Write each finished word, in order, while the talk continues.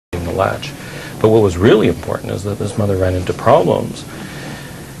the latch. But what was really important is that this mother ran into problems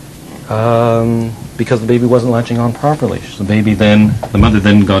because the baby wasn't latching on properly. So the mother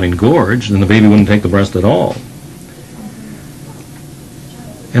then got engorged, and the baby wouldn't take the breast at all.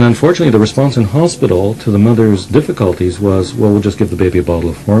 And unfortunately, the response in hospital to the mother's difficulties was, well, we'll just give the baby a bottle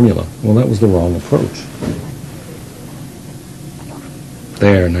of formula. Well, that was the wrong approach.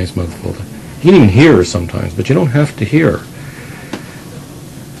 There, nice mouthful. You can even hear her sometimes, but you don't have to hear her.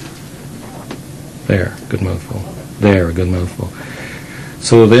 There, good mouthful. There, a good mouthful.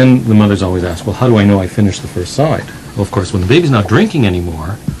 So then the mother's always asked, well, how do I know I finished the first side? Well, of course, when the baby's not drinking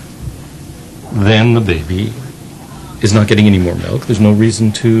anymore, then the baby is not getting any more milk. There's no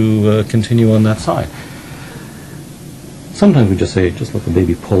reason to continue on that side. Sometimes we just say, just let the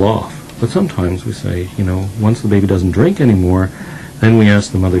baby pull off. But sometimes we say, once the baby doesn't drink anymore, then we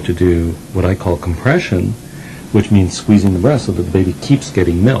ask the mother to do what I call compression, which means squeezing the breast so that the baby keeps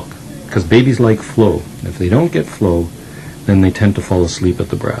getting milk. Because babies like flow. If they don't get flow, then they tend to fall asleep at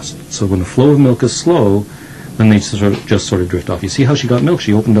the breast. So when the flow of milk is slow, then they just sort of drift off. You see how she got milk?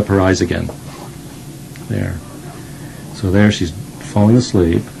 She opened up her eyes again. There. So there, she's falling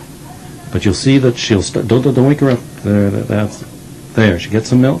asleep. But you'll see that she'll don't wake her up. There, she gets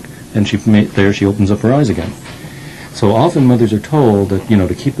some milk, and there she opens up her eyes again. So often mothers are told that,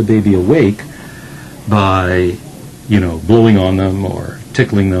 to keep the baby awake by, blowing on them or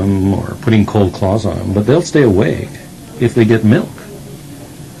tickling them or putting cold claws on them, but they'll stay awake if they get milk.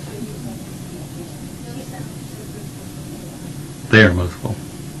 There, mouthful.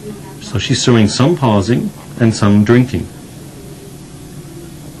 So she's showing some pausing and some drinking.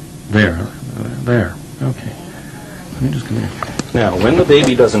 There, okay. Let me just come here. Now, when the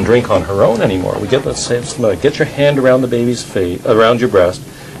baby doesn't drink on her own anymore, we get get your hand around the baby's face, around your breast,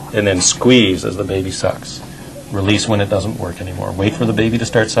 and then squeeze as the baby sucks. Release when it doesn't work anymore. Wait for the baby to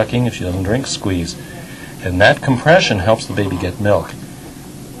start sucking. If she doesn't drink, squeeze. And that compression helps the baby get milk.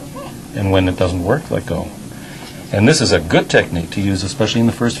 And when it doesn't work, let go. And this is a good technique to use, especially in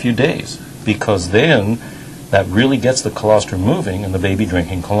the first few days, because then that really gets the colostrum moving and the baby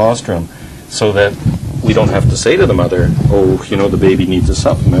drinking colostrum, so that we don't have to say to the mother, oh, the baby needs a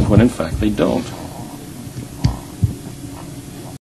supplement, when in fact they don't.